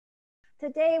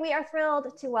Today, we are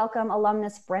thrilled to welcome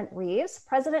alumnus Brent Reaves,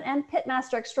 president and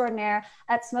pitmaster extraordinaire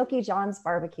at Smokey John's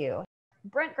Barbecue.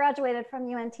 Brent graduated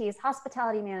from UNT's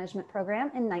hospitality management program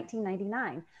in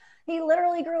 1999. He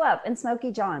literally grew up in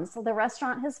Smokey John's, the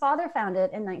restaurant his father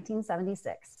founded in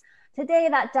 1976. Today,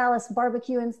 that Dallas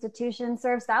barbecue institution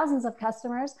serves thousands of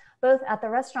customers, both at the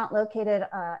restaurant located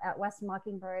at West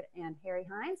Mockingbird and Harry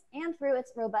Hines, and through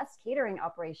its robust catering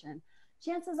operation.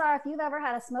 Chances are, if you've ever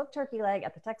had a smoked turkey leg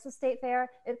at the Texas State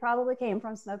Fair, it probably came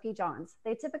from Smokey John's.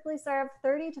 They typically serve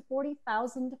 30 to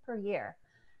 40,000 per year.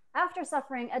 After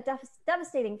suffering a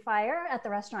devastating fire at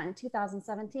the restaurant in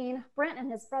 2017, Brent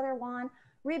and his brother Juan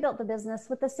rebuilt the business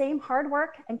with the same hard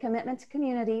work and commitment to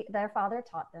community their father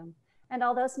taught them. And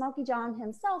although Smokey John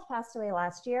himself passed away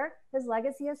last year, his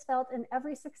legacy is felt in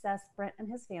every success Brent and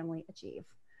his family achieve.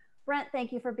 Brent,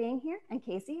 thank you for being here. And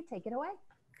Casey, take it away.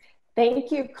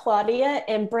 Thank you, Claudia.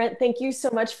 And Brent, thank you so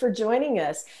much for joining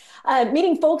us.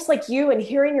 Meeting folks like you and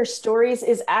hearing your stories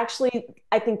is actually,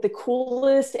 I think, the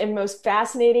coolest and most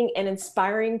fascinating and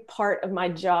inspiring part of my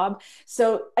job.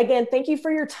 So again, thank you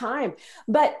for your time.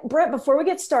 But Brent, before we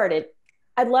get started,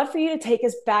 I'd love for you to take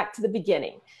us back to the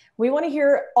beginning. We want to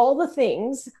hear all the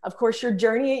things, of course, your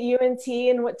journey at UNT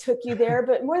and what took you there,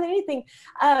 but more than anything,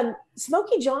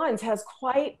 Smokey John's has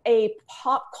quite a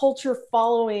pop culture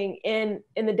following in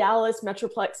the Dallas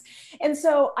Metroplex. And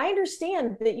so I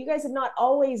understand that you guys have not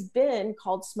always been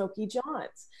called Smokey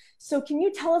John's. So can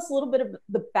you tell us a little bit of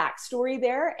the backstory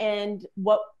there and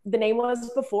what the name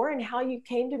was before and how you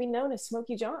came to be known as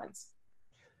Smokey John's?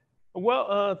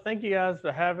 Well, thank you guys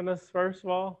for having us, first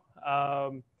of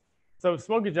all. So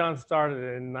Smokey John started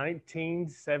in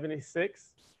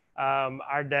 1976.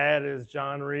 Our dad is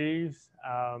John Reaves.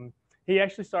 He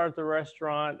actually started the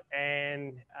restaurant,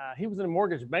 and he was in the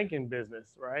mortgage banking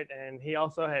business, right? And he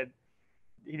also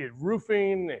he did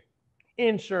roofing,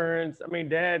 insurance. I mean,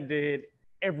 Dad did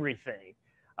everything.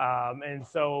 And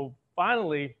so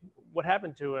finally, what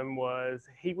happened to him was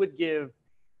he would give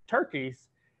turkeys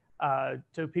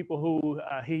to people who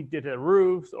he did the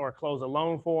roofs or close a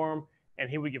loan for them, and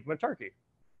he would give them a turkey.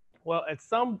 Well, at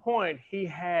some point, he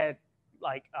had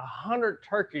like 100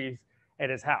 turkeys at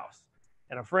his house.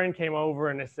 And a friend came over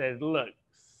and they said, look,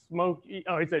 Smokey,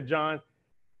 he said, John,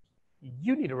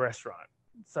 you need a restaurant.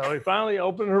 So he finally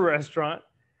opened a restaurant,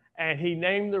 and he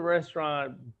named the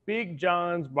restaurant Big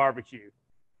John's Barbecue.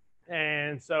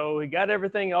 And so he got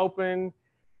everything open,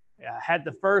 had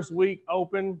the first week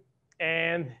open,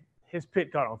 and his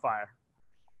pit caught on fire.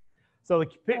 So the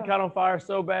pit caught on fire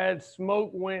so bad,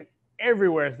 smoke went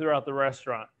everywhere throughout the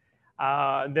restaurant.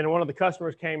 Then one of the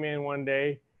customers came in one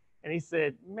day, and he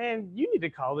said, man, you need to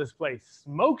call this place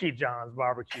Smokey John's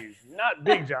Barbecue, not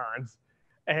Big John's.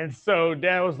 And so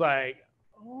Dad was like,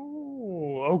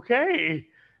 oh, okay.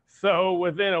 So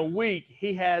within a week,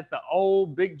 he had the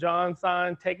old Big John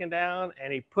sign taken down,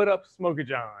 and he put up Smokey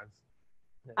John's.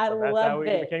 I love it. That's how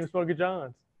he became Smokey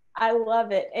John's. I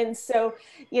love it. And so,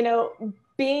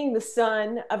 being the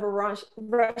son of a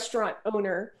restaurant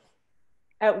owner,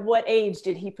 at what age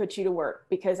did he put you to work?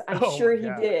 Because I'm sure he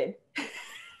did.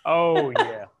 Oh,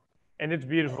 yeah. And it's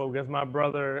beautiful because my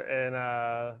brother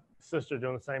and sister are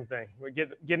doing the same thing. We're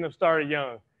getting them started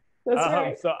young. That's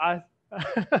right. So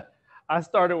I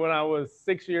started when I was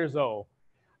 6 years old.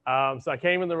 So I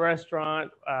came in the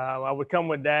restaurant. I would come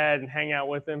with Dad and hang out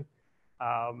with him.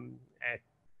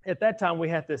 At that time, we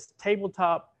had this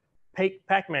tabletop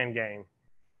Pac-Man game.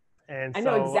 And I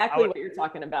know exactly what you're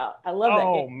talking about. I love that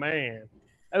game. Oh, man.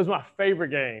 That was my favorite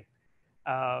game.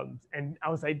 And I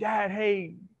would say, Dad,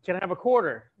 hey, can I have a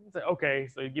quarter? He'd say, okay.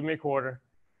 So he'd give me a quarter.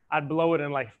 I'd blow it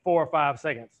in like 4 or 5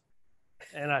 seconds.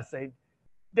 And I'd say,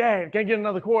 Dad, can I get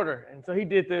another quarter? And so he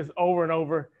did this over and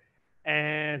over.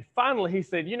 And finally, he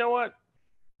said, you know what?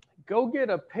 Go get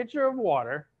a pitcher of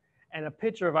water and a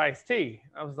pitcher of iced tea.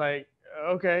 I was like,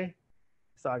 okay.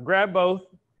 So I grabbed both.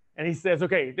 And he says,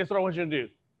 okay, this is what I want you to do.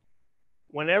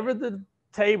 Whenever the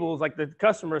tables, like the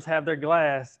customers have their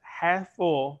glass half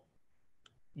full,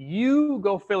 you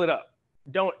go fill it up.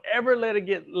 Don't ever let it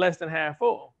get less than half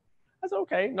full. I said,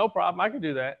 okay, no problem. I can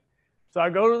do that. So I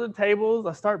go to the tables.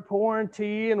 I start pouring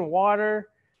tea and water.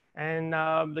 And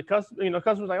the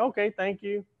customer's like, okay, thank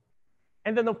you.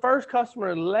 And then the first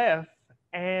customer left,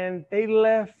 and they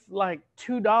left like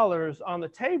 $2 on the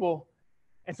table.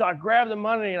 And so I grabbed the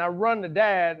money and I run to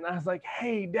Dad, and I was like,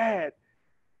 hey, Dad,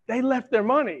 they left their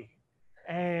money.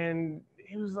 And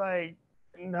he was like,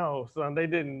 no, son, they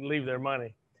didn't leave their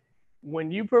money.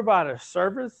 When you provide a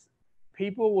service,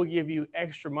 people will give you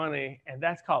extra money, and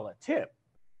that's called a tip.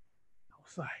 I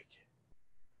was like,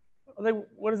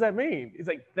 what does that mean? He's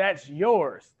like, that's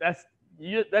yours. That's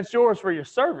yours for your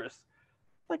service.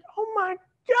 like, oh my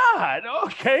God,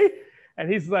 okay.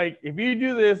 And he's like, if you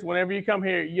do this, whenever you come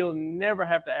here, you'll never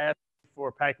have to ask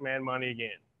for Pac-Man money again.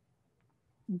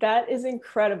 That is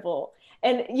incredible.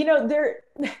 And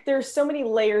there's so many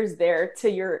layers there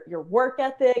to your work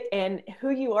ethic and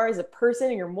who you are as a person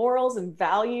and your morals and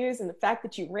values, and the fact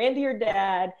that you ran to your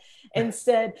dad and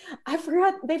said,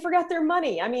 they forgot their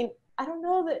money. I mean, I don't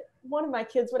know that one of my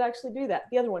kids would actually do that.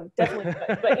 The other one definitely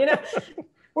would, but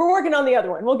we're working on the other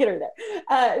one. We'll get her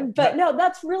there. But no,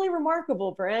 that's really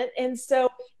remarkable, Brent. And so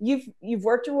you've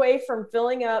worked your way from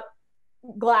filling up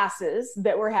glasses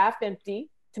that were half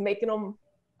empty to making them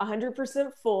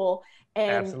 100% full,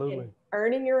 and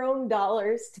earning your own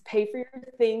dollars to pay for your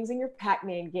things and your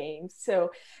Pac-Man games.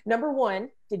 So number one,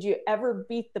 did you ever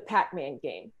beat the Pac-Man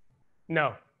game?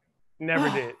 No, never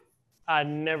did. I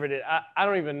never did. I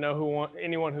don't even know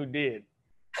anyone who did.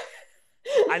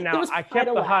 I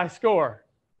kept the high score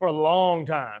for a long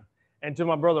time until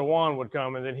my brother Juan would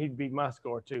come, and then he'd beat my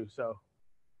score too. So,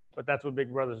 but that's what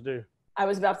big brothers do. I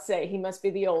was about to say, he must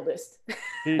be the oldest.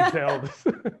 He's the oldest.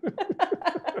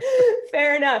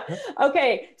 Fair enough.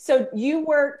 Okay, so you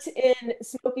worked in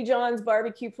Smokey John's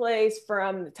barbecue place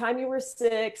from the time you were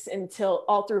 6 until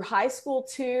all through high school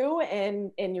too,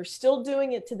 and you're still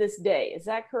doing it to this day. Is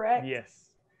that correct?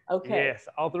 Yes. Okay. Yes,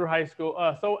 all through high school.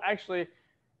 So actually,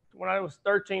 when I was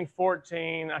 13,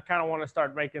 14, I kind of want to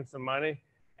start making some money.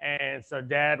 And so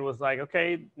Dad was like,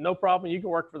 okay, no problem. You can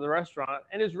work for the restaurant.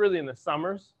 And it's really in the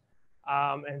summers.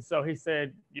 And so he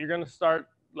said, you're going to start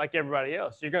like everybody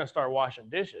else. You're going to start washing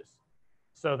dishes.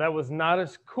 So that was not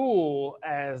as cool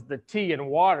as the tea and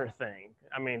water thing.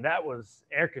 I mean, that was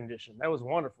air conditioned. That was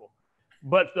wonderful.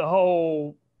 But the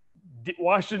whole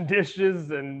washing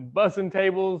dishes and bussing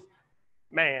tables,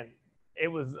 man, it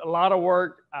was a lot of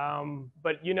work.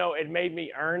 But, it made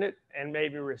me earn it and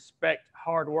made me respect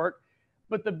hard work.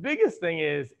 But the biggest thing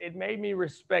is it made me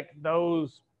respect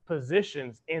those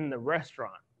positions in the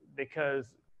restaurant, because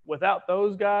without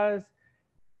those guys,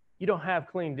 you don't have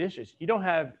clean dishes. You don't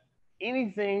have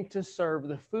anything to serve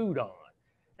the food on.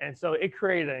 And so it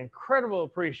created an incredible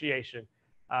appreciation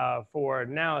for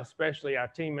now, especially our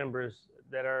team members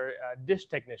that are dish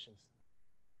technicians.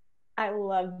 I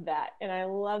love that. And I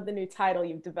love the new title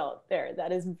you've developed there.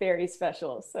 That is very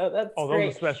special. So that's great.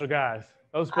 Those are special guys.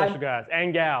 Those special guys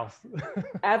and gals.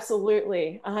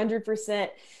 Absolutely. 100%.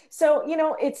 So,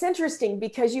 it's interesting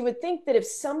because you would think that if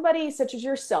somebody such as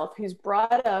yourself, who's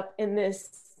brought up in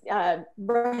this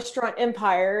restaurant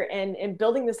empire and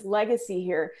building this legacy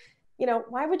here,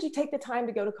 why would you take the time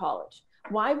to go to college?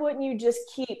 Why wouldn't you just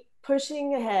keep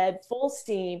pushing ahead full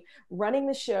steam, running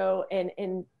the show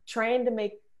and trying to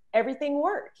make everything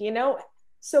work,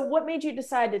 So what made you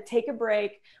decide to take a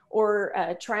break or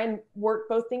try and work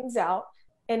both things out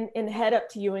and head up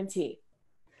to UNT?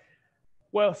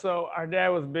 Well, so our dad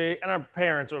was big and our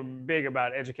parents were big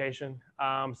about education.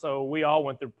 So we all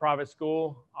went through private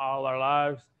school all our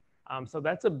lives. So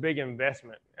that's a big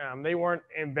investment. They weren't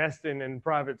investing in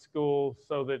private school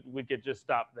so that we could just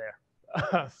stop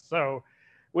there. So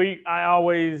I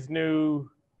always knew,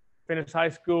 finish high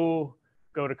school,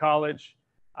 go to college,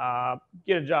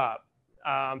 get a job.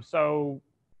 So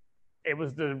it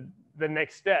was the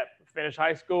next step, finish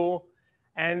high school.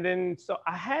 And then, so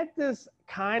I had this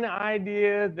kind of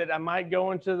idea that I might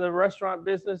go into the restaurant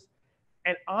business.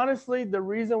 And honestly, the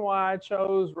reason why I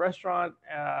chose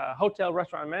hotel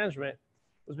restaurant management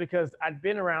was because I'd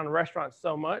been around restaurants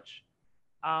so much.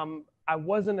 I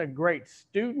wasn't a great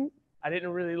student. I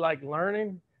didn't really like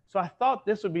learning. So I thought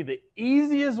this would be the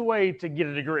easiest way to get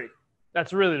a degree.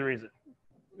 That's really the reason.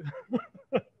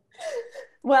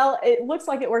 Well, it looks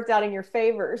like it worked out in your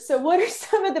favor. So what are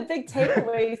some of the big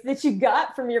takeaways that you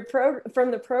got from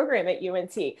from the program at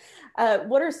UNT?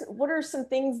 What are some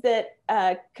things that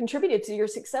contributed to your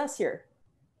success here?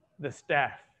 The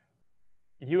staff.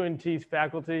 UNT's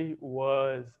faculty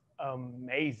was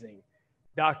amazing.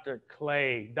 Dr.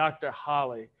 Clay, Dr.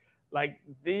 Holly,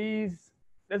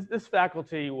 this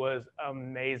faculty was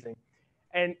amazing.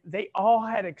 And they all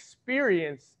had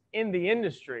experience in the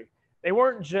industry. They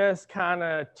weren't just kind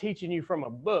of teaching you from a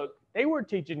book. They were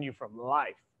teaching you from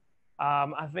life.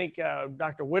 I think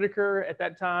Dr. Whitaker at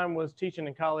that time was teaching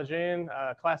in College Inn,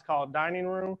 a class called Dining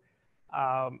Room.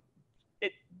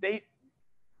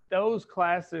 Those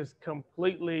classes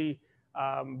completely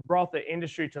brought the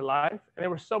industry to life. And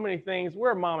there were so many things.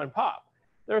 We're a mom and pop.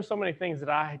 There were so many things that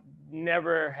I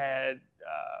never had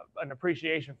an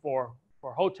appreciation for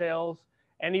hotels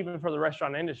and even for the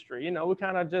restaurant industry. We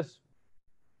kind of just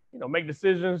make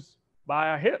decisions by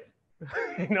our hip,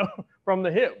 from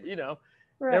the hip,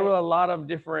 Right. There were a lot of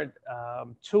different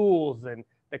tools and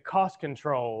the cost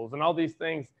controls and all these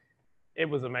things. It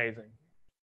was amazing.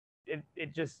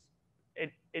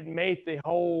 It made the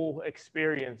whole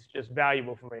experience just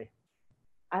valuable for me.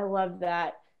 I love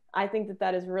that. I think that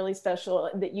that is really special,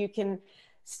 that you can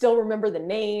still remember the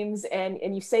names, and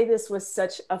you say this with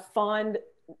such a fond,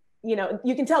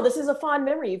 you can tell this is a fond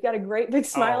memory. You've got a great big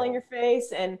smile on your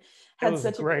face and had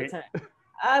such a great time.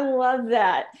 I love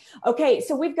that. Okay,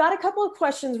 so we've got a couple of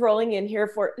questions rolling in here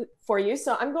for you.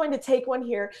 So I'm going to take one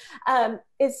here.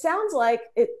 It sounds like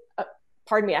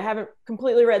pardon me, I haven't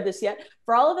completely read this yet.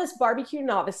 For all of us barbecue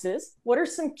novices, what are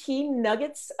some key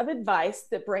nuggets of advice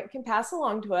that Brent can pass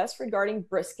along to us regarding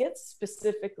briskets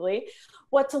specifically?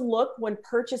 What to look when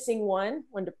purchasing one,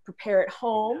 when to prepare at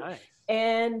home, nice.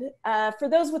 And for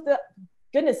those with the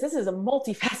goodness, this is a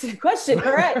multifaceted question.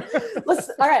 All right,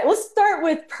 let's start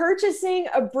with purchasing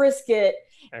a brisket.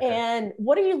 Okay. And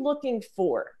what are you looking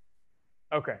for?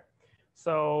 Okay,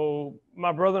 so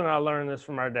my brother and I learned this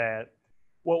from our dad.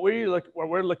 What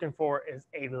we're looking for is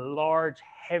a large,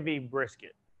 heavy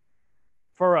brisket.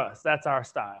 For us, that's our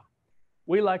style.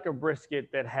 We like a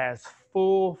brisket that has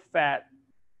full fat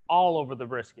all over the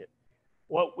brisket.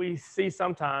 What we see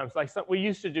sometimes, we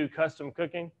used to do custom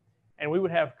cooking, and we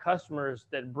would have customers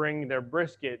that bring their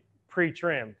brisket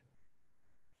pre-trimmed.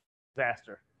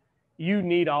 Disaster. You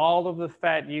need all of the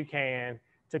fat you can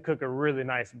to cook a really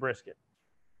nice brisket.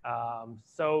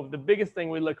 So the biggest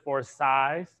thing we look for is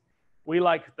size. We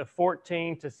like the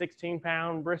 14 to 16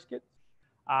 pound brisket.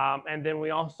 And then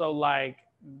we also like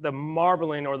the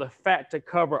marbling or the fat to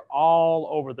cover all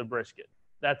over the brisket.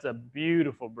 That's a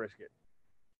beautiful brisket.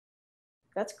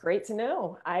 That's great to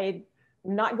know. I'm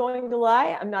not going to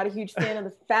lie, I'm not a huge fan of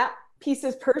the fat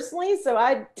pieces personally, so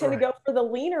I tend to go for the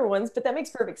leaner ones, but that makes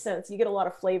perfect sense. You get a lot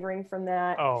of flavoring from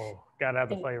that. Oh, gotta have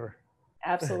the flavor.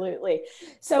 Absolutely.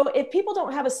 So if people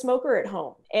don't have a smoker at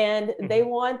home and they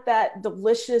want that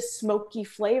delicious smoky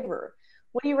flavor,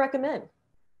 what do you recommend?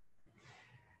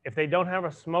 If they don't have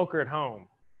a smoker at home,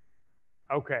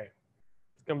 okay,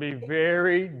 it's going to be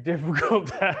very difficult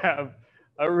to have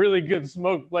a really good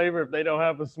smoke flavor if they don't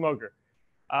have a smoker.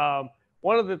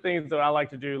 One of the things that I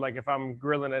like to do, like if I'm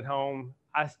grilling at home,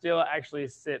 I still actually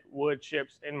sit wood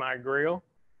chips in my grill.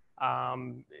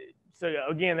 So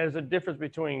again, there's a difference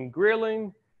between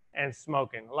grilling and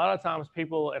smoking. A lot of times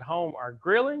people at home are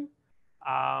grilling,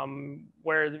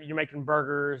 where you're making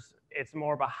burgers, it's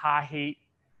more of a high heat.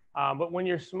 But when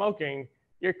you're smoking,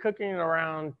 you're cooking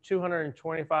around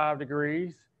 225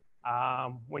 degrees.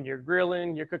 When you're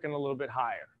grilling, you're cooking a little bit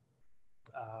higher.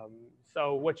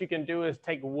 So what you can do is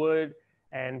take wood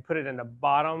and put it in the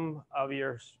bottom of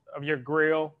your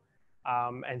grill,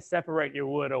 and separate your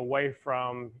wood away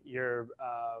from your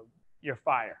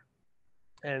fire.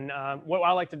 And what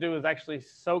I like to do is actually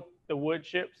soak the wood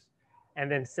chips and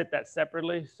then sit that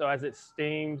separately. So as it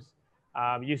steams,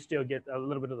 you still get a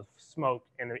little bit of the smoke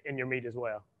in your meat as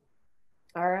well.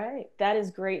 All right, that is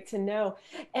great to know.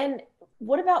 And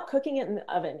what about cooking it in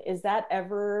the oven? Is that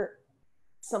ever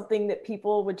something that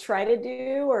people would try to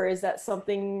do, or is that a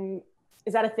thing?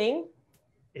 It's a thing.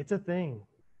 It's a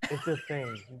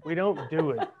thing. We don't do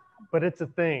it, but it's a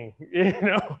thing.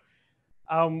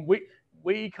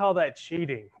 We call that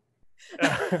cheating.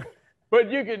 But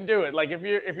you can do it. Like if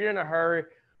you're in a hurry,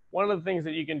 one of the things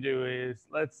that you can do is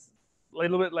a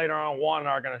little bit later on, Juan and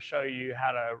I are going to show you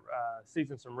how to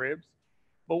season some ribs.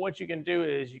 But what you can do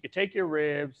is you can take your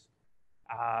ribs,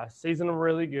 season them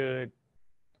really good,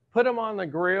 put them on the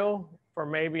grill for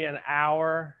maybe an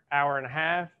hour, hour and a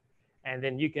half, and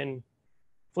then you can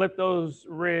flip those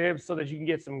ribs so that you can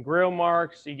get some grill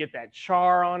marks, so you get that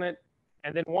char on it.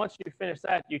 And then once you finish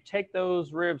that, you take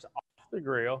those ribs off the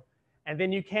grill, and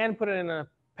then you can put it in a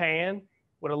pan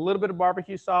with a little bit of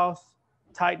barbecue sauce,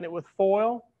 tighten it with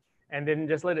foil, and then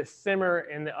just let it simmer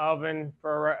in the oven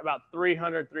for about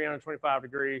 300, 325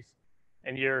 degrees,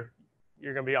 and you're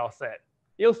going to be all set.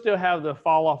 You'll still have the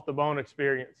fall off the bone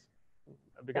experience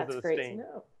because of the steam. That's great to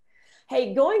know.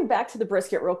 Hey, going back to the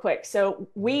brisket real quick. So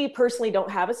we personally don't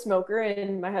have a smoker,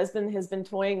 and my husband has been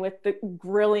toying with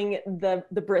grilling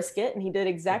the brisket, and he did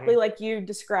exactly like you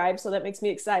described. So that makes me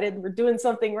excited. We're doing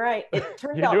something right. It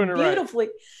turned out beautifully.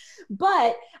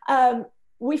 Right. But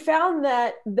we found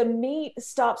that the meat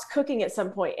stops cooking at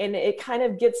some point, and it kind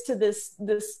of gets to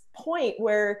this point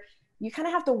where you kind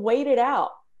of have to wait it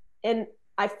out. And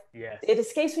it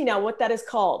escapes me now what that is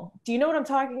called. Do you know what I'm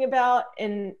talking about?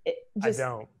 And I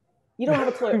don't. You don't have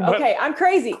a clue. Okay, I'm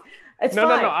crazy. It's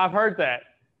fine. No. I've heard that.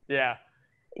 Yeah.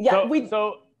 Yeah.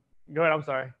 So go ahead. I'm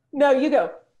sorry. No, you go.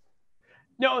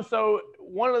 No. So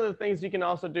one of the things you can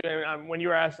also do, and when you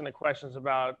were asking the questions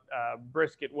about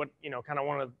brisket, what kind of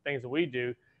one of the things that we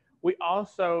do, we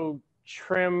also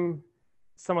trim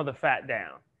some of the fat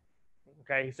down.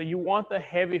 Okay, so you want the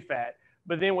heavy fat,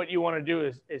 but then what you want to do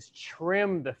is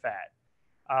trim the fat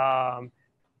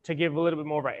to give a little bit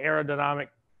more of an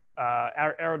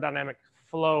aerodynamic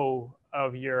flow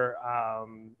of your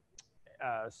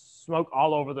smoke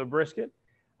all over the brisket.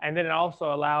 And then it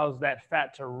also allows that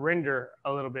fat to render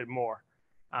a little bit more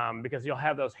because you'll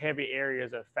have those heavy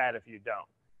areas of fat if you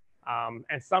don't.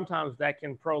 And sometimes that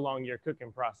can prolong your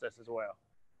cooking process as well.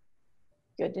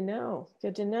 Good to know.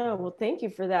 Good to know. Well, thank you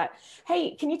for that.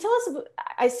 Hey, can you tell us,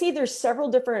 I see there's several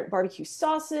different barbecue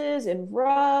sauces and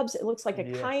rubs. It looks like a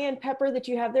cayenne pepper that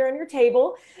you have there on your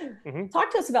table.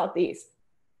 Talk to us about these.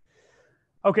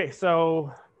 Okay,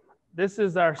 so this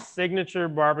is our signature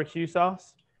barbecue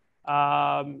sauce.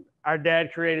 Our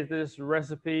dad created this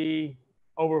recipe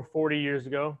over 40 years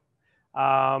ago.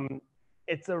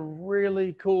 It's a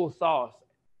really cool sauce,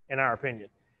 in our opinion.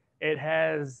 It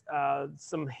has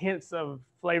some hints of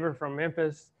flavor from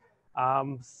Memphis,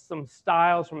 some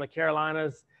styles from the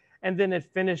Carolinas, and then it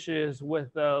finishes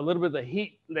with a little bit of the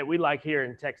heat that we like here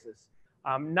in Texas.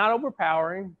 Not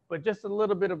overpowering, but just a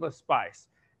little bit of a spice.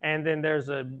 And then there's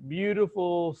a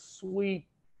beautiful, sweet,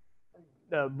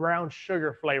 brown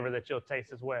sugar flavor that you'll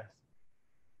taste as well.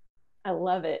 I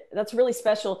love it. That's really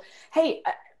special. Hey,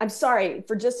 I'm sorry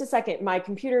for just a second. My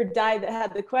computer died that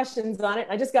had the questions on it.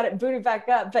 I just got it booted back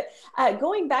up. But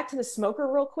going back to the smoker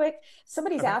real quick,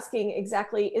 somebody's asking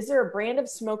exactly, is there a brand of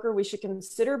smoker we should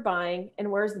consider buying,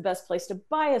 and where's the best place to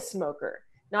buy a smoker?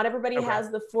 Not everybody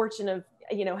has the fortune of,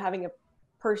 having a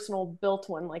personal built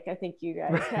one like I think you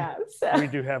guys have. So. We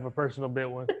do have a personal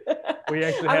built one. We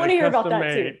actually I had want to it hear about custom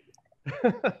that made.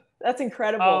 too. That's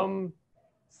incredible.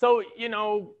 So,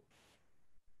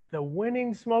 the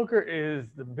winning smoker is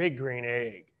the big green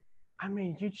egg. I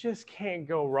mean, you just can't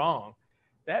go wrong.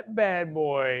 That bad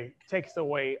boy takes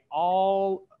away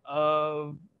all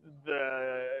of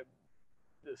the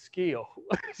skill.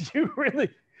 You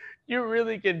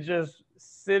really can just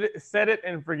set it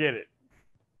and forget it.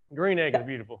 Green egg is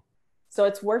beautiful. So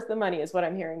it's worth the money is what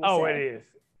I'm hearing you say. It is.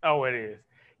 Oh, it is.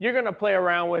 You're going to play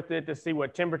around with it to see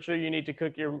what temperature you need to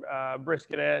cook your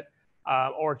brisket at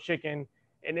or chicken.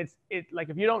 And it's like,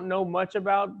 if you don't know much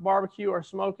about barbecue or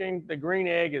smoking, the green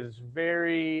egg is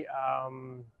very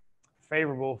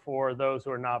favorable for those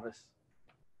who are novice.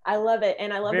 I love it.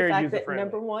 And I love the fact that,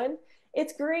 number one,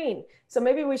 it's green. So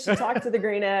maybe we should talk to the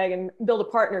green egg and build a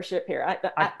partnership here.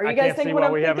 Are you guys thinking what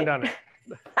I'm thinking? We haven't done it.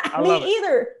 Me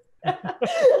either.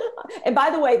 And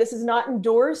by the way, this is not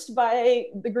endorsed by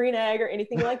the green egg or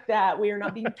anything like that. We are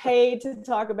not being paid to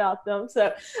talk about them.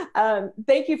 So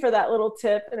thank you for that little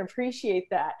tip and appreciate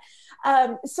that.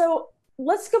 So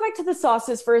let's go back to the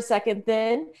sauces for a second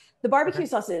then. The barbecue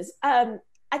sauces. I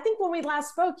think when we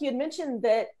last spoke, you had mentioned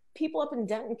that people up in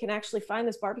Denton can actually find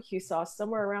this barbecue sauce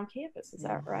somewhere around campus. Is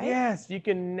that right? Yes, you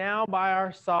can now buy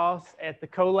our sauce at the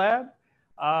Collab.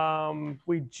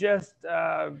 We just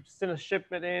sent a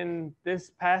shipment in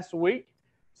this past week.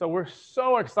 So we're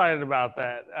so excited about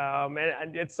that.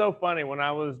 And it's so funny, when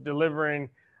I was delivering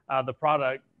the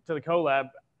product to the Collab,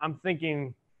 I'm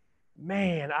thinking,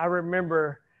 man, I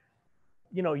remember,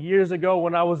 years ago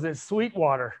when I was at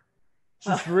Sweetwater,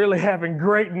 just really having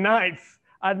great nights.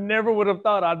 I never would have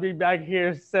thought I'd be back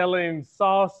here selling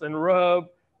sauce and rub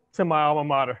to my alma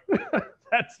mater.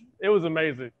 It was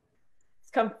amazing.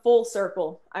 Come full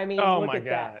circle. I mean, look at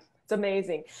that. It's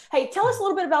amazing. Hey, tell us a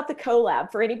little bit about the Collab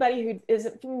for anybody who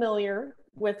isn't familiar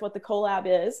with what the Collab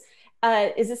is.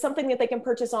 Is this something that they can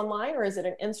purchase online, or is it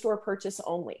an in-store purchase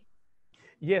only?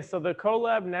 Yes, so the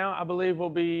Collab now, I believe, will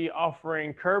be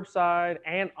offering curbside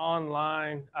and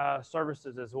online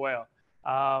services as well.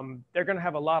 They're going to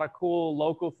have a lot of cool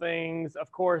local things,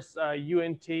 of course,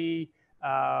 UNT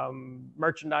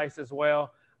merchandise as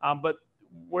well. But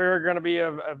we're going to be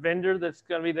a vendor that's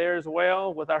going to be there as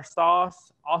well with our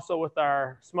sauce, also with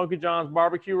our Smokey John's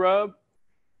barbecue rub.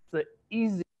 It's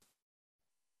easy to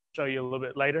show you a little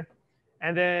bit later.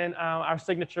 And then our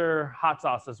signature hot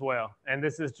sauce as well. And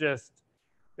this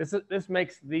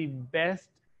makes the best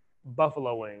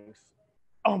buffalo wings.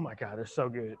 Oh my God, they're so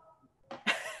good.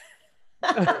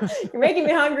 You're making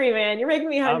me hungry, man. You're making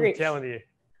me hungry. I'm telling you.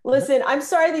 Listen, I'm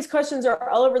sorry these questions are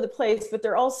all over the place, but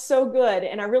they're all so good.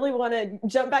 And I really want to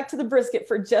jump back to the brisket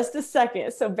for just a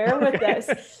second. So bear with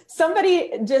us.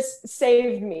 Somebody just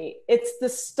saved me. It's the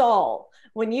stall.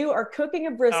 When you are cooking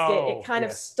a brisket, it kind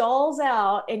of stalls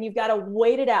out and you've got to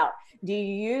wait it out. Do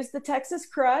you use the Texas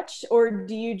crutch, or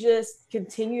do you just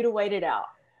continue to wait it out?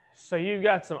 So you've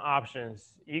got some options.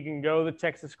 You can go the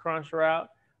Texas crunch route,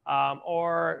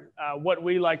 or what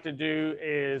we like to do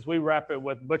is we wrap it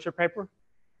with butcher paper.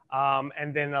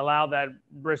 and then allow that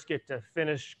brisket to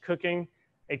finish cooking.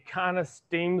 It kind of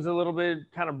steams a little bit,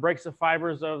 kind of breaks the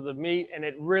fibers of the meat, and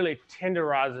it really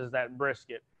tenderizes that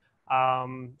brisket.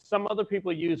 Some other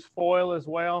people use foil as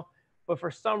well, but for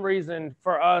some reason,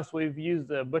 for us, we've used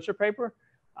the butcher paper,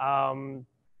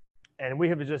 and we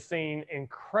have just seen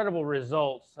incredible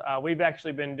results. We've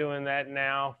actually been doing that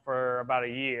now for about a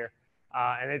year,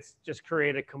 and it's just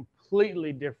created a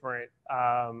completely different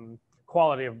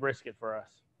quality of brisket for us.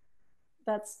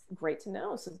 That's great to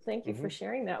know. So thank you for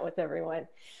sharing that with everyone.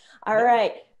 All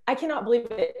right. I cannot believe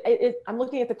it. I'm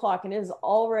looking at the clock and it is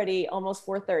already almost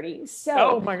 4:30. So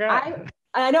oh my God.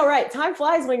 I know, right? Time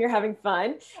flies when you're having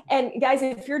fun. And guys,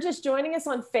 if you're just joining us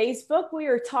on Facebook, we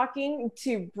are talking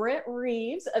to Brent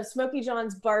Reaves of Smokey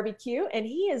John's Barbecue, and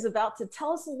he is about to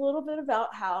tell us a little bit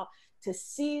about how to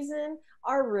season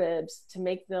our ribs to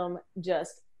make them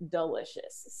just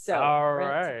delicious. So, all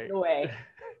Brent, right. take it away.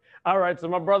 All right, so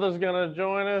my brother's gonna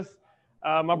join us.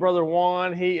 My brother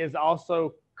Juan, he is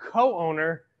also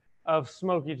co-owner of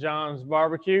Smokey John's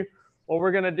Barbecue. What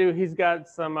we're gonna do, he's got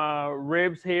some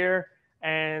ribs here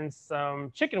and some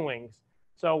chicken wings.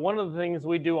 So one of the things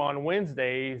we do on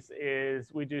Wednesdays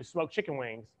is we do smoked chicken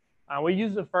wings. We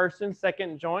use the first and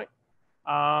second joint.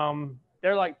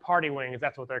 They're like party wings,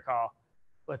 that's what they're called.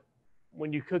 But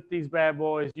when you cook these bad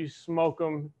boys, you smoke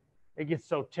them, it gets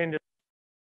so tender.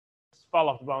 Fall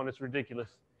off the bone. It's ridiculous.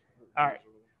 All right.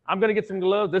 I'm going to get some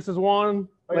gloves. This is Juan,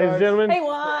 ladies and gentlemen. Hey,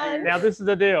 Juan. Now, this is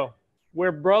the deal.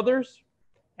 We're brothers,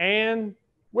 and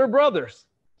we're brothers.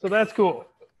 So that's cool.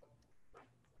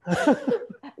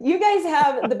 You guys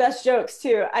have the best jokes,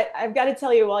 too. I've got to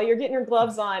tell you, while you're getting your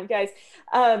gloves on, guys,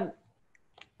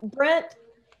 Brent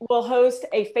will host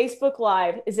a Facebook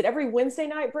Live. Is it every Wednesday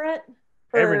night, Brent?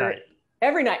 Every night.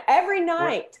 Every night. Every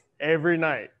night. Every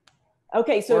night.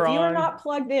 Okay, so if you are not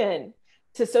plugged in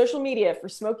to social media for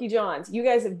Smokey John's, you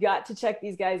guys have got to check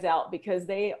these guys out because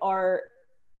they are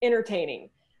entertaining.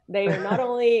 They are not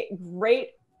only great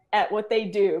at what they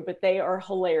do, but they are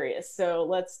hilarious. So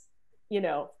let's,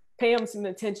 pay them some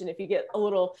attention if you get a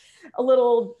little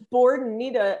bored and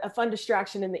need a fun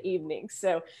distraction in the evening.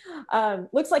 So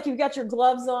looks like you've got your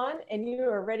gloves on and you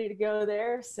are ready to go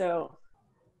there. So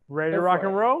ready to rock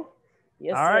and roll?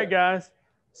 Yes. All right, guys.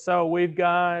 So we've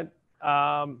got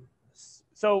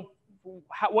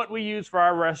what we use for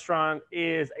our restaurant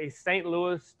is a St.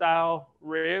 Louis style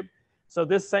rib. So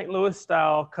this St. Louis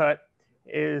style cut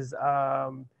is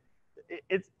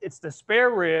it's the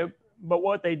spare rib, but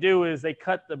what they do is they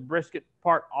cut the brisket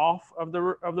part off of the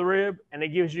rib, and it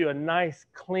gives you a nice,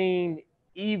 clean,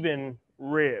 even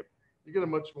rib. You get a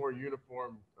much more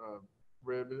uniform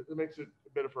rib. It makes it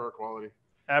better for our quality.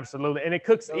 Absolutely, and it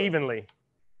cooks evenly.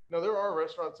 Now, there are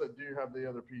restaurants that do have the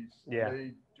other piece. Yeah.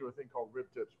 They do a thing called rib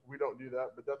tips. We don't do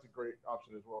that, but that's a great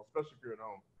option as well, especially if you're at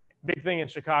home. Big thing in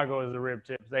Chicago is the rib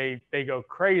tips. They go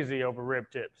crazy over rib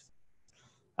tips.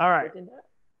 All right.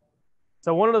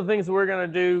 So one of the things we're going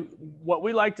to do, what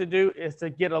we like to do is to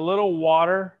get a little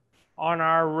water on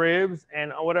our ribs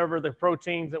and whatever the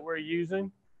proteins that we're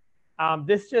using.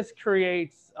 This just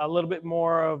creates a little bit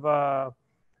more of a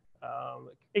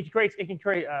it can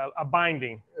create a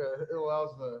binding. Yeah, it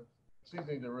allows the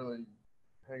seasoning to really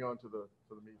hang on to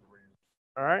the meat.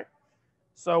 All right.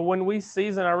 So when we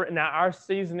season our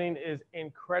seasoning is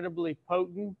incredibly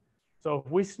potent. So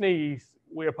if we sneeze,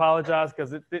 we apologize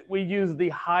because we use the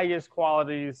highest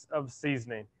qualities of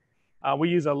seasoning. We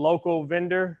use a local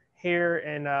vendor here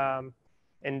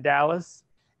in Dallas,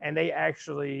 and they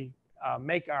actually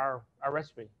make our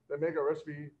recipe. They make our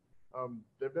recipe.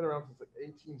 They've been around since like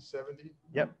 1870.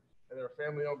 Yep. And they're a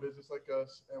family-owned business like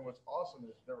us. And what's awesome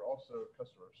is they're also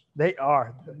customers. They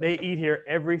are. They eat here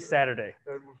every Saturday.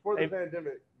 And before the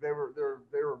pandemic, they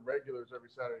were regulars every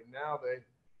Saturday. Now they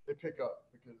pick up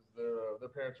because their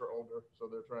parents are older, so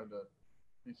they're trying to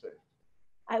be safe.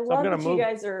 I love that you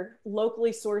guys are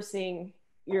locally sourcing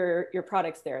your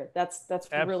products there. That's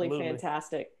really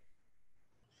fantastic.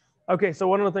 Okay, so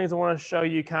one of the things I want to show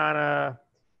you kind of,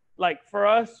 like for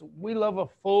us, we love a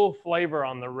full flavor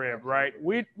on the rib, right?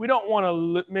 We don't want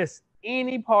to miss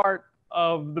any part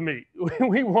of the meat.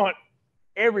 We want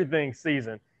everything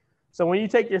seasoned. So when you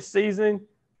take your seasoning,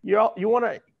 you want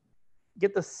to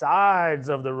get the sides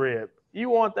of the rib. You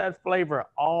want that flavor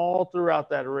all throughout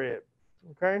that rib,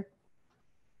 okay?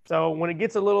 So when it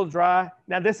gets a little dry,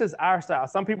 now this is our style.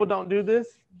 Some people don't do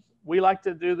this. We like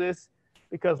to do this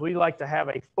because we like to have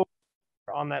a full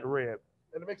on that rib.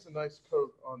 And it makes a nice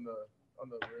coat on the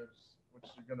ribs, which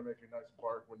is going to make a nice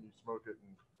bark when you smoke it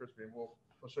and crispy. And we'll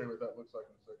show you what that looks like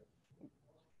in a second.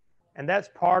 And that's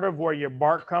part of where your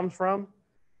bark comes from.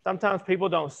 Sometimes people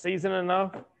don't season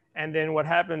enough, And then what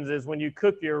happens is when you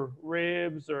cook your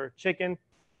ribs or chicken,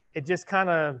 it just kind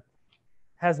of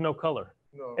has no color.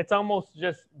 No. It's almost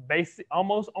just basic,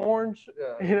 almost orange.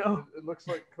 Yeah. You know. It looks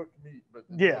like cooked meat, but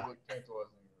it Yeah. doesn't look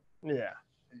tantalizing. Yeah.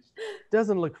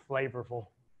 Doesn't look flavorful.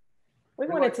 We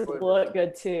want it to look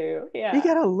good too. Yeah. You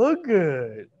gotta look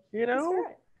good. You That's know.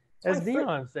 right. As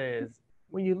Dion says,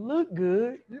 when you look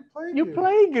good, you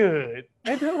play good.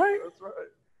 Ain't that right? That's right.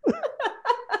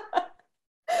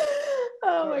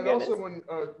 Oh my goodness.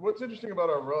 Also, what's interesting about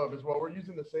our rub is while we're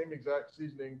using the same exact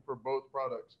seasoning for both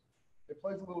products, it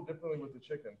plays a little differently with the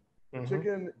chicken. The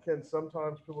chicken can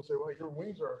sometimes, people say, well, your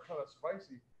wings are kind of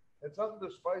spicy. It's not that they're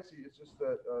spicy, it's just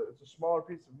that it's a smaller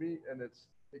piece of meat and it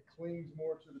clings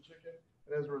more to the chicken.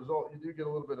 And as a result, you do get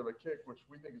a little bit of a kick, which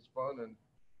we think is fun. And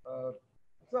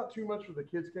it's not too much for the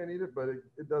kids can't eat it, but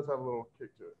it does have a little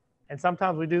kick to it. And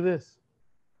sometimes we do this.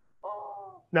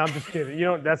 No, I'm just kidding. You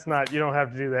don't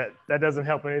have to do that. That doesn't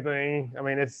help anything. I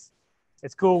mean, it's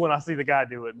cool when I see the guy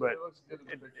do it, but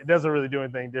it doesn't really do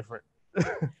anything different.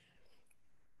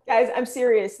 Guys, I'm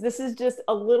serious. This is just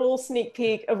a little sneak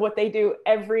peek of what they do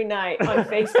every night on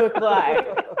Facebook Live.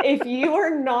 If you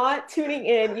are not tuning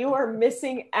in, you are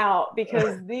missing out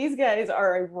because these guys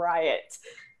are a riot.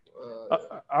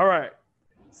 All right.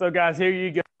 So, guys, here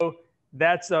you go.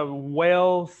 That's a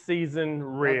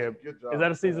well-seasoned rib. Good job. Is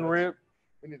that a seasoned rib?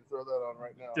 We need to throw that on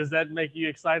right now. Does that make you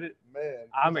excited? Man,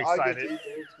 I'm excited. I get to eat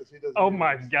the wings 'cause he doesn't Oh eat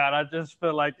my wings. God, I just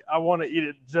feel like I want to eat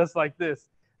it just like this,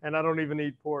 and I don't even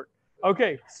eat pork.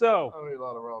 Okay, so I don't eat a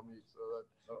lot of raw meat, so I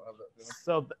don't have that. You know?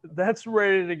 so that's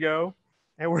ready to go,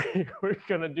 and we're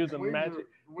gonna do the Wings magic.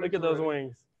 are- Look at are those ready.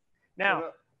 wings.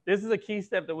 Now, this is a key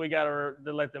step that we got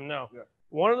to let them know. Yeah.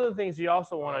 One of the things you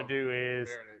also want to do is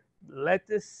Marinate. let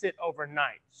this sit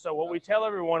overnight. So what we tell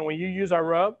everyone when you use our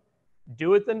rub,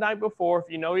 do it the night before.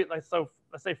 If you know it, let's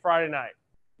say Friday night,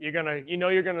 you're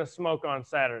gonna smoke on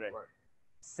Saturday. Right.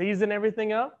 Season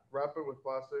everything up. Wrap it with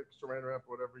plastic, saran wrap,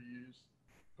 whatever you use.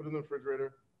 Put it in the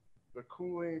refrigerator. The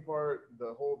cooling part,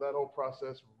 that whole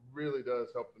process really does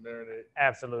help the marinate.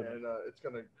 Absolutely. And it's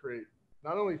going to create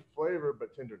not only flavor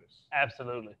but tenderness.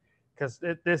 Absolutely. Because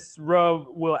this rub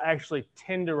will actually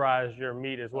tenderize your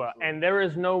meat as well. Absolutely. And there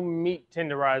is no meat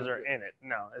tenderizer in it.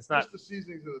 No, it's not. Just the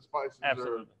seasonings and the spices.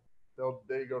 Absolutely.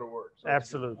 They go to work. So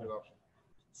Absolutely. Good option.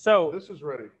 So this is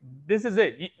ready. This is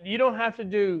it. You don't have to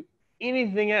do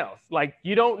anything else. Like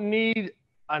you don't need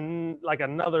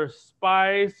another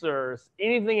spice or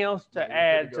anything else to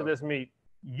add to this meat.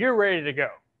 You're ready to go.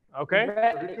 Okay. So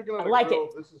if you're cooking on I the like grill,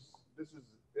 it. This is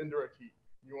indirect heat.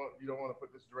 You don't want to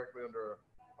put this directly under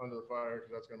the fire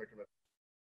because that's gonna make a mess.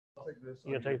 I'll take this.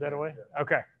 You gonna take that away? Yeah.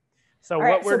 Okay. So All what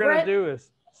right, we're so gonna Brent- do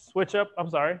is switch up. I'm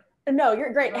sorry. No,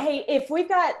 you're great. Hey, if we've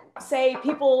got, say,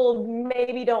 people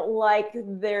maybe don't like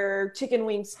their chicken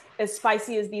wings as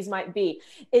spicy as these might be,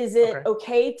 is it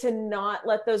okay to not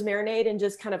let those marinate and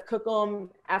just kind of cook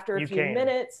them after a few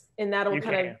minutes, and that'll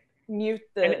kind of mute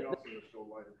the?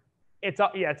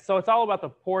 So it's all about the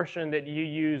portion that you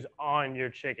use on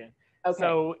your chicken. Okay.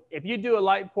 So if you do a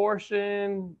light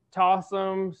portion, toss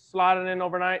them, slide it in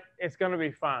overnight, it's going to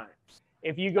be fine.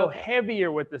 If you go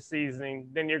heavier with the seasoning,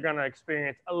 then you're going to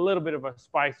experience a little bit of a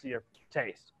spicier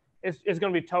taste. It's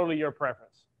going to be totally your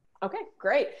preference. Okay,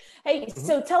 great. Hey,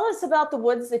 so tell us about the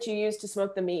woods that you use to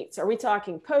smoke the meats. Are we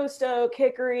talking post oak,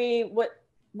 hickory? What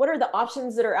are the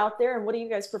options that are out there, and what do you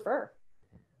guys prefer?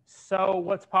 So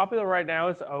what's popular right now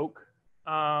is oak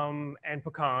and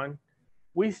pecan.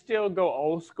 We still go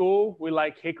old school. We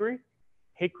like hickory.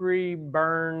 Hickory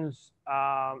burns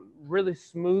really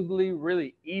smoothly,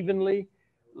 really evenly.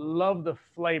 Love the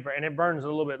flavor, and it burns a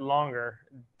little bit longer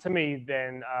to me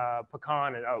than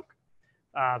pecan and oak.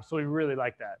 So we really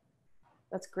like that.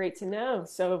 That's great to know.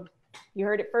 So you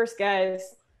heard it first,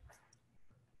 guys.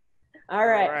 All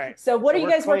right. So what are you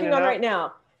guys working on right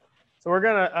now? So we're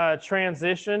gonna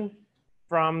transition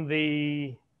from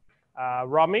the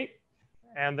raw meat,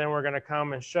 and then we're gonna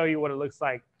come and show you what it looks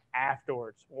like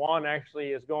afterwards. Juan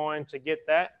actually is going to get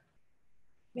that.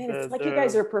 Man, it's like you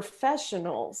guys are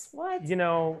professionals. What? You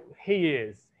know, he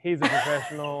is. He's a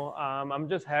professional. I'm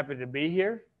just happy to be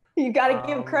here. You got to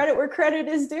give credit where credit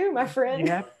is due, my friend.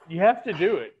 You have to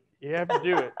do it. You have to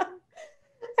do it.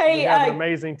 Hey, we have an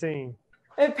amazing team.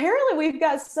 Apparently, we've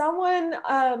got someone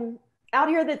out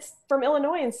here that's from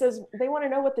Illinois and says they want to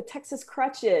know what the Texas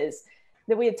crutch is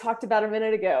that we had talked about a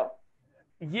minute ago.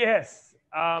 Yes.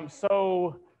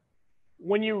 So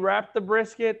when you wrap the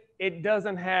brisket, it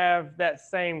doesn't have that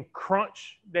same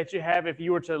crunch that you have if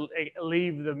you were to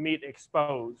leave the meat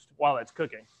exposed while it's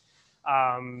cooking.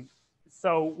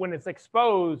 So when it's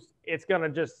exposed, it's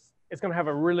gonna have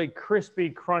a really crispy,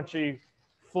 crunchy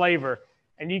flavor.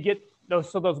 and you get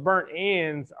those, so those burnt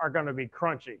ends are going to be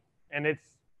crunchy, and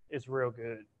it's real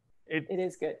good. It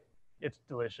is good. It's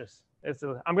delicious.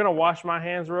 I'm going to wash my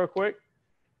hands real quick.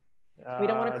 We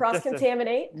don't want to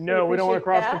cross-contaminate. No, we don't want to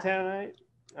cross-contaminate.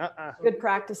 Good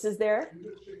practices there.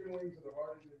 The chicken wings that have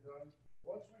already been done.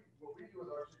 What we do with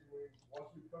our chicken wings, once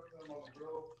we cook them on the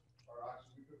grill, or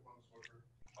actually we cook them on the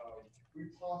smoker, we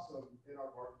toss them in our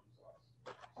barbecue sauce.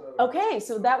 Okay,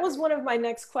 so that was one of my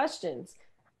next questions.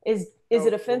 Is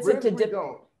it offensive to dip? We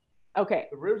don't. Okay.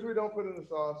 The ribs we don't put in the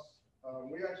sauce.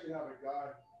 We actually have a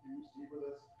guy who used to eat with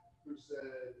us who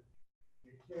said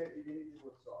you can't eat anything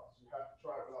with sauce. You have to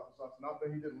try it without the sauce. Not that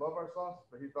he didn't love our sauce,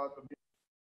 but he thought that you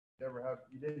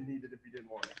didn't need it if you didn't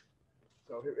want it.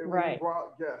 So when he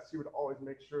brought guests, he would always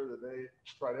make sure that they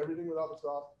tried everything without the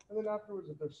sauce. And then afterwards,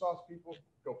 if they're sauce people,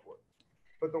 go for it.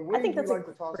 But the wings we like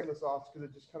to toss in the sauce because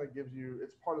it just kind of gives you,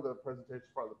 it's part of the presentation,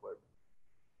 part of the flavor.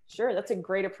 Sure, that's a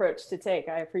great approach to take.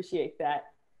 I appreciate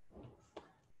that.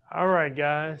 All right,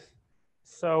 guys.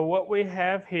 So what we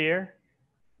have here,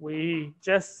 we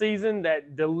just seasoned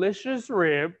that delicious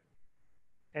rib.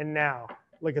 And now,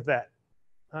 look at that.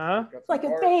 Huh? It's like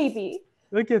a baby.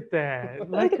 Look at that.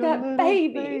 Look at that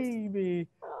baby.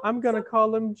 I'm going to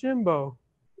call him Jimbo.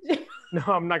 No,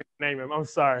 I'm not going to name him. I'm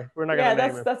sorry. We're not going to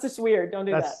name him. That's just weird. Don't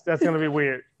do that. That's going to be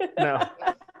weird. No.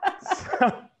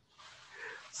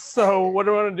 So what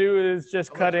we're going to do is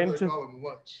just cut into. Call him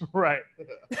lunch. Right.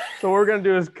 So what we're going to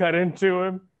do is cut into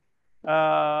him.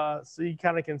 So you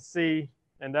kind of can see,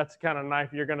 and that's the kind of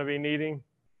knife you're going to be needing.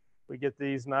 We get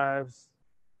these knives.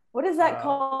 What is that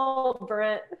called,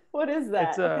 Brent? What is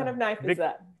that? What kind of knife is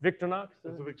that? Victorinox?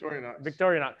 It's a Victorinox.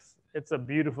 Victorinox. It's a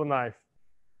beautiful knife.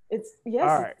 It's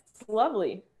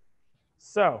lovely.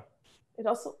 So. It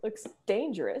also looks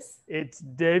dangerous.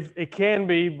 It can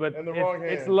be, but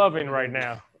it's loving right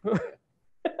now.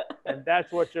 And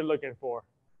that's what you're looking for.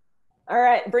 All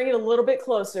right, bring it a little bit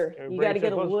closer. You got to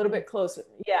get a little bit closer.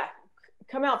 Yeah,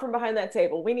 come out from behind that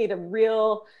table. We need a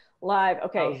real live.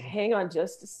 Okay, hang on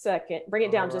just a second. Bring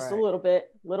it down just a little bit.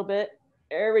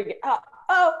 There we go.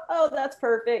 Oh, that's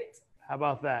perfect. How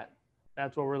about that?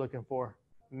 That's what we're looking for.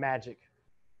 Magic.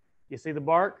 You see the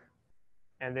bark,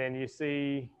 and then you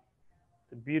see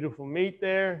the beautiful meat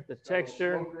there, the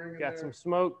texture, got some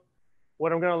smoke.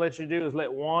 What I'm going to let you do is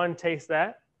let Juan taste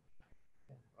that.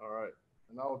 All right.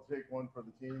 And I'll take one for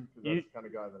the team because that's the kind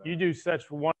of guy that I am. You do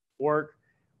such wonderful work.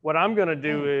 What I'm going to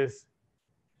do is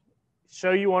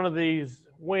show you one of these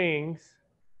wings.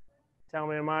 Tell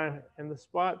me, am I in the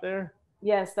spot there?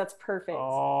 Yes, that's perfect.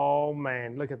 Oh,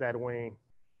 man, look at that wing.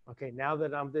 Okay, now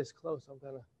that I'm this close, I'm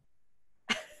going to.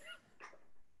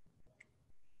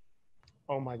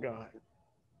 Oh, my God.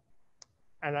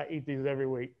 And I eat these every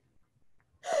week.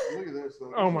 Look at this,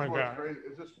 though. Oh, my God.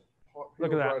 It's just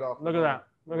look at that. Right off Look at that.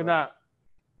 Look at that.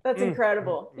 That's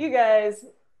incredible. You guys,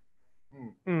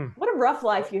 what a rough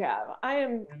life you have.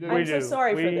 I'm so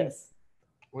sorry for this.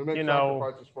 We make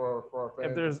sacrifices for our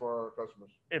fans and for our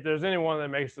customers. If there's anyone that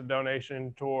makes a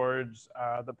donation towards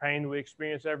the pain we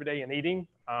experience every day in eating,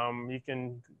 you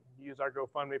can use our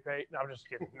GoFundMe page. No, I'm just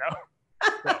kidding. No.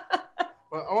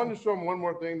 But I wanted to show them one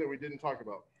more thing that we didn't talk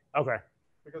about. Okay.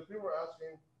 Because people were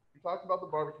asking, we talked about the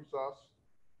barbecue sauce.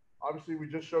 Obviously, we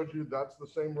just showed you that's the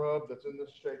same rub that's in this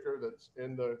shaker that's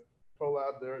in the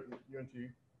collab there at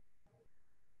UNT.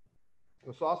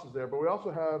 The sauce is there, but we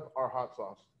also have our hot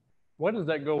sauce. What does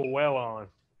that go well on?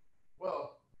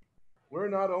 Well, we're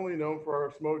not only known for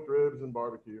our smoked ribs and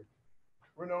barbecue.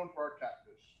 We're known for our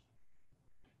catfish.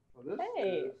 So this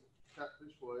is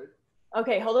catfish fillet.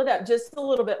 Okay, hold it up just a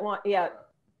little bit. Yeah,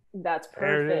 that's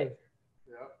perfect.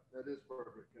 Yeah, that is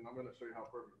perfect. And I'm going to show you how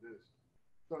perfect it is.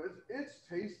 So it's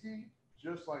tasty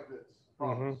just like this.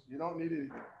 Promise. You don't need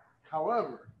anything.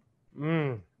 However,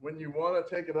 when you want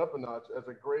to take it up a notch, as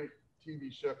a great TV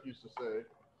chef used to say,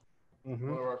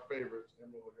 one of our favorites,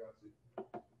 Emil Lagasse,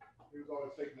 he was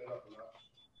always taking it up a notch.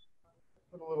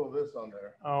 Put a little of this on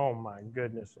there. Oh my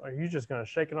goodness. Are you just going to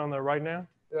shake it on there right now?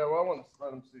 Yeah, well, I want to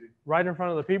let him see. Right in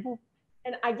front of the people?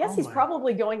 And I guess he's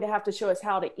probably going to have to show us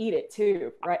how to eat it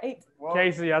too, right? Well,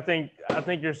 Casey, I think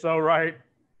you're so right.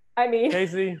 I mean,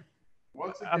 Casey,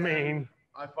 once again,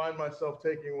 I find myself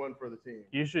taking one for the team.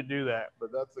 You should do that.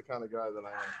 But that's the kind of guy that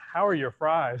I am. How are your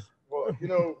fries? Well,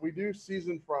 we do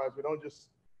seasoned fries. We don't just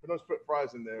put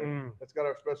fries in there. It's got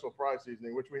our special fry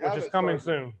seasoning, which is coming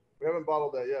soon. We haven't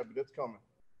bottled that yet, but it's coming.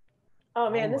 Oh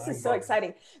man, this is so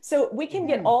exciting. So we can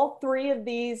get all three of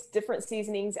these different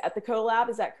seasonings at the collab.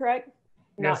 Is that correct?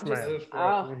 Yes,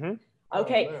 ma'am.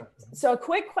 Okay. So a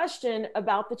quick question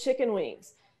about the chicken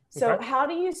wings. So how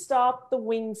do you stop the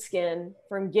wing skin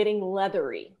from getting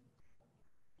leathery?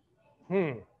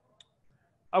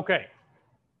 Okay.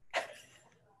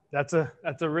 That's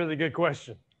a really good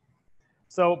question.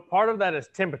 So part of that is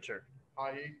temperature.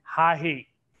 High heat. High heat.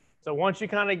 So once you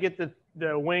kind of get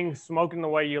the wings smoking the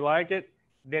way you like it,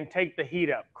 then take the heat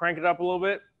up, crank it up a little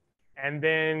bit, and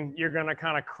then you're gonna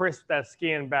kind of crisp that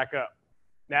skin back up.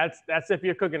 That's if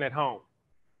you're cooking at home.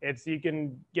 You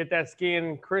can get that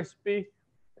skin crispy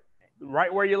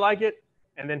right where you like it,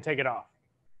 and then take it off.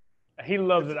 He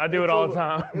loves it. I do it all the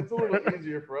time. It's a little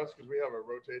easier for us because we have a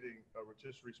rotating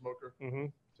rotisserie smoker,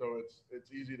 so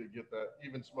it's easy to get that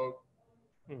even smoke.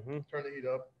 Turn the heat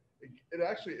up. It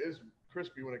actually is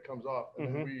crispy when it comes off,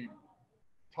 and then we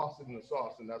toss it in the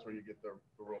sauce, and that's where you get the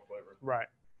real flavor. Right.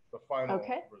 The final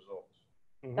results.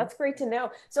 That's great to know.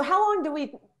 So how long do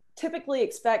we typically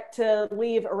expect to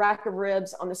leave a rack of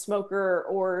ribs on the smoker,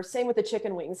 or same with the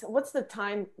chicken wings? What's the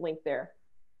time length there?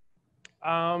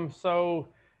 So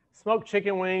smoked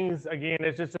chicken wings, again,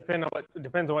 it just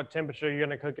depends on what temperature you're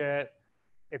going to cook at.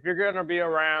 If you're going to be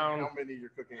around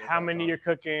how many you're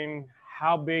cooking,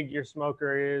 how big your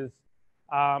smoker is,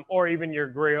 or even your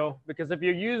grill. Because if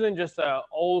you're using just a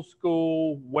old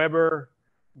school Weber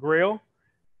grill,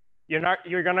 you're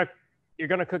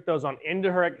gonna cook those on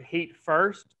indirect heat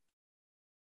first,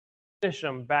 finish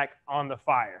them back on the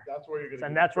fire. That's where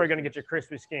you're gonna get your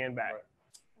crispy skin back. Right.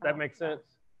 That makes sense.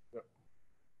 Yep.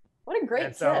 What a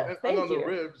great tip! And on the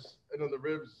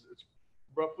ribs, it's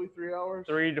roughly 3 hours.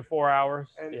 3 to 4 hours.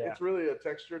 And it's really a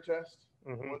texture test.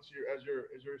 Once as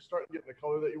you're starting to get the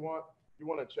color that you want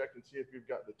to check and see if you've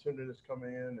got the tenderness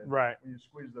coming in. And when you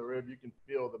squeeze the rib, you can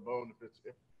feel the bone if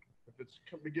it's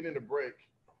beginning to break,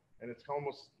 and it's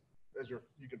almost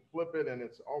you can flip it and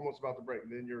it's almost about to break,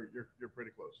 and then you're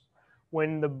pretty close.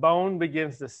 When the bone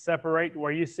begins to separate,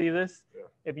 where you see this,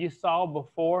 if you saw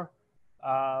before,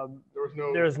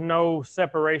 there's no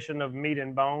separation of meat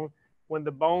and bone. When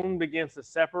the bone begins to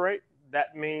separate,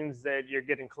 that means that you're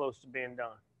getting close to being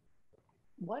done.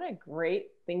 What a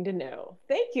great thing to know.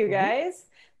 Thank you, guys.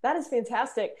 That is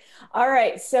fantastic. All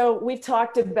right. So we've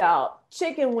talked about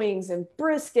chicken wings and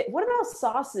brisket. What about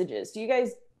sausages? Do you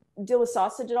guys deal with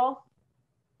sausage at all?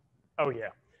 Oh, yeah.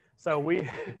 So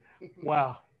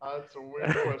wow. That's a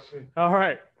weird question. All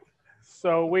right.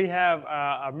 So we have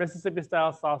a Mississippi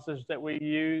style sausage that we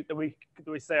use, that we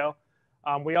sell.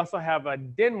 We also have a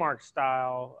Denmark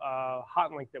style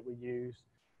hot link that we use.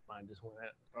 Mine just went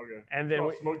out. Okay. And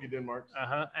then Smokey Denmark.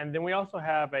 And then we also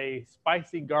have a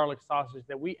spicy garlic sausage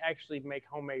that we actually make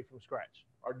homemade from scratch.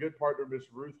 Our good partner, Miss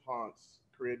Ruth Hans,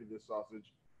 created this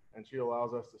sausage, and she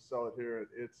allows us to sell it here.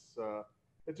 It's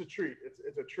a treat.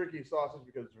 It's a tricky sausage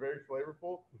because it's very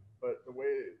flavorful, but the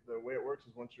way it works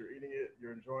is once you're eating it,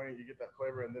 you're enjoying it, you get that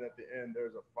flavor, and then at the end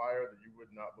there's a fire that you would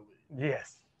not believe.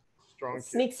 Yes. Strong.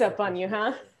 Sneaks up on you,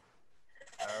 huh?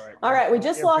 All right, we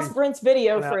just lost Brent's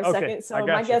video for a second, so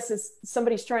my guess is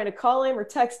somebody's trying to call him or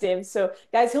text him. So,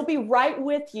 guys, he'll be right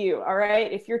with you, all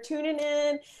right? If you're tuning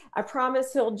in, I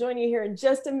promise he'll join you here in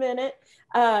just a minute.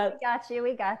 We got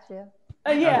you.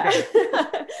 Yeah.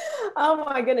 Oh,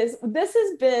 my goodness. This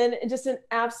has been just an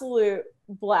absolute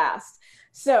blast.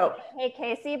 So, hey,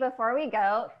 Casey, before we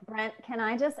go, Brent, can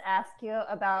I just ask you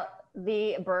about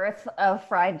the birth of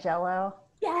fried Jell-O?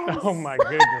 Yes. Oh, my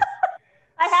goodness.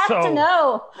 I have to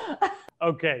know.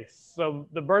 Okay, so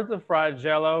the birth of fried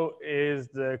Jell-O is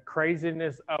the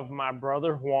craziness of my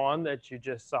brother Juan that you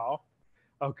just saw.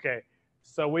 Okay,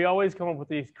 so we always come up with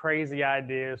these crazy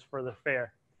ideas for the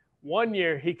fair. One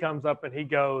year he comes up and he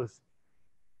goes,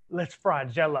 "Let's fry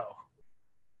Jell-O,"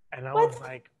 and I was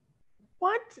like,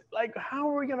 "What? Like, how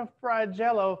are we gonna fry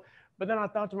Jell-O?" But then I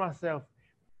thought to myself,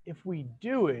 if we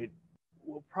do it,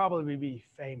 we'll probably be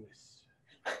famous.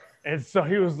 And so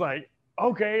he was like,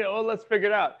 "Okay, well, let's figure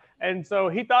it out." And so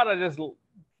he thought I just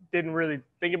didn't really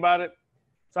think about it.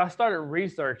 So I started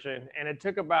researching, and it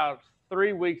took about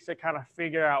 3 weeks to kind of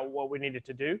figure out what we needed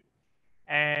to do.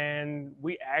 And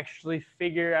we actually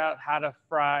figured out how to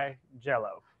fry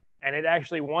Jell-O. And it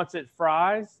actually, once it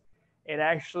fries, it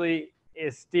actually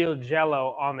is still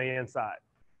Jell-O on the inside.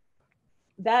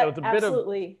 That so it's a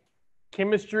absolutely. Bit of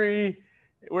chemistry.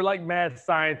 We're like mad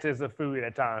scientists of food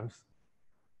at times.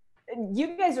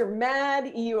 You guys are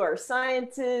mad. You are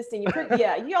scientists, and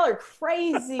y'all are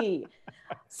crazy.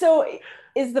 So,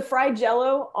 is the fried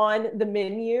Jell-O on the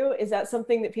menu? Is that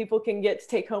something that people can get to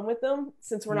take home with them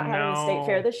since we're not having a state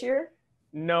fair this year?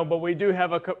 No, but we do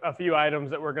have a few items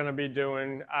that we're going to be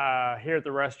doing here at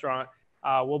the restaurant.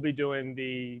 We'll be doing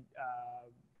the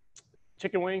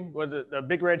chicken wing with the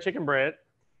big red chicken bread.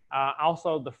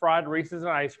 Also, the fried Reese's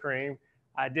and ice cream.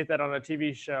 I did that on a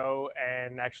TV show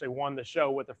and actually won the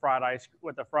show with the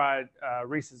fried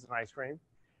Reese's and ice cream.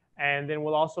 And then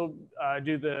we'll also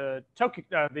do the taco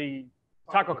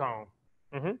cone.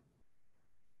 And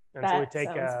so we take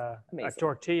a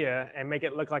tortilla and make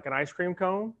it look like an ice cream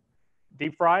cone,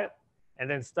 deep fry it, and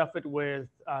then stuff it with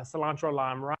cilantro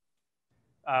lime rice,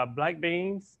 black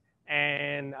beans,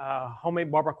 and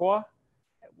homemade barbacoa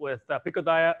with pico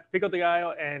de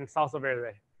gallo and salsa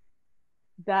verde.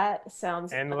 That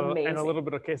sounds amazing. And a little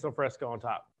bit of queso fresco on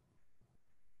top.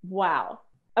 Wow.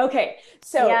 Okay.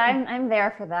 So yeah, I'm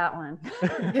there for that one.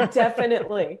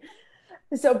 Definitely.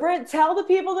 So Brent, tell the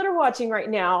people that are watching right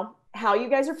now how you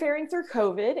guys are faring through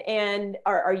COVID, and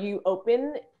are you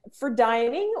open for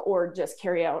dining or just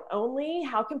carry out only?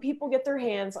 How can people get their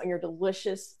hands on your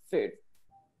delicious food?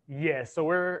 Yes, so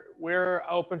we're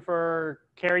open for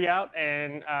carry out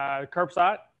and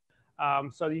curbside.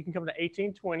 So you can come to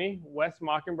 1820 West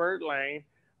Mockingbird Lane.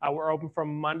 We're open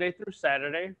from Monday through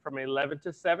Saturday from 11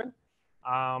 to 7.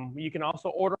 You can also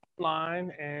order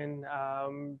online and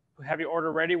have your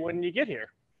order ready when you get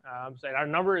here. So our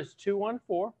number is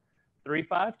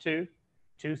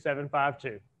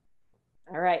 214-352-2752.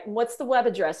 All right. And what's the web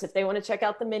address if they want to check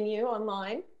out the menu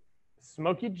online?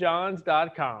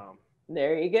 SmokeyJohns.com.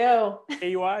 There you go.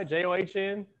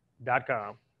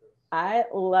 AUIJOHN.com. I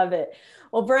love it.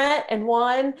 Well, Brent and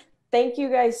Juan, thank you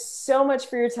guys so much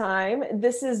for your time.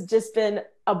 This has just been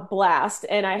a blast.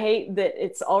 And I hate that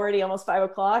it's already almost 5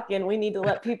 o'clock and we need to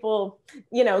let people,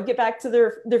 get back to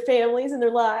their families and their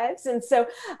lives. And so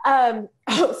I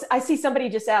see somebody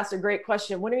just asked a great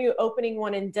question. When are you opening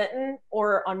one in Denton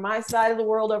or on my side of the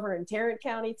world over in Tarrant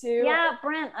County too? Yeah,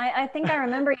 Brent, I think I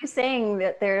remember you saying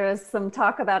that there was some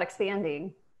talk about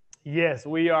expanding. Yes,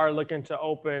 we are looking to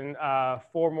open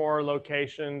 4 more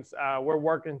locations. We're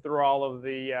working through all of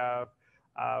the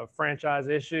franchise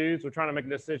issues. We're trying to make a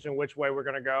decision which way we're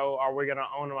going to go. Are we going to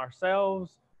own them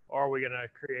ourselves, or are we going to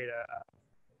create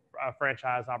a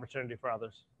franchise opportunity for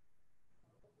others?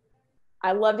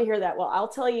 I love to hear that. Well, I'll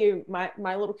tell you, my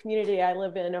little community I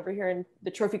live in over here in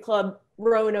the Trophy Club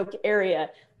Roanoke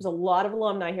area, there's a lot of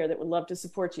alumni here that would love to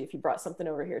support you if you brought something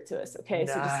over here to us. Okay,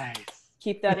 nice. So just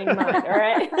keep that in mind. All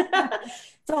right.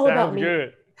 It's all about me.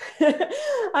 Good.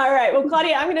 All right. Well,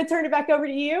 Claudia, I'm going to turn it back over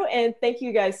to you. And thank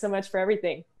you guys so much for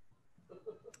everything.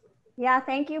 Yeah.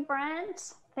 Thank you,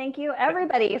 Brent. Thank you,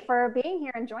 everybody, for being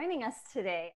here and joining us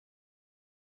today.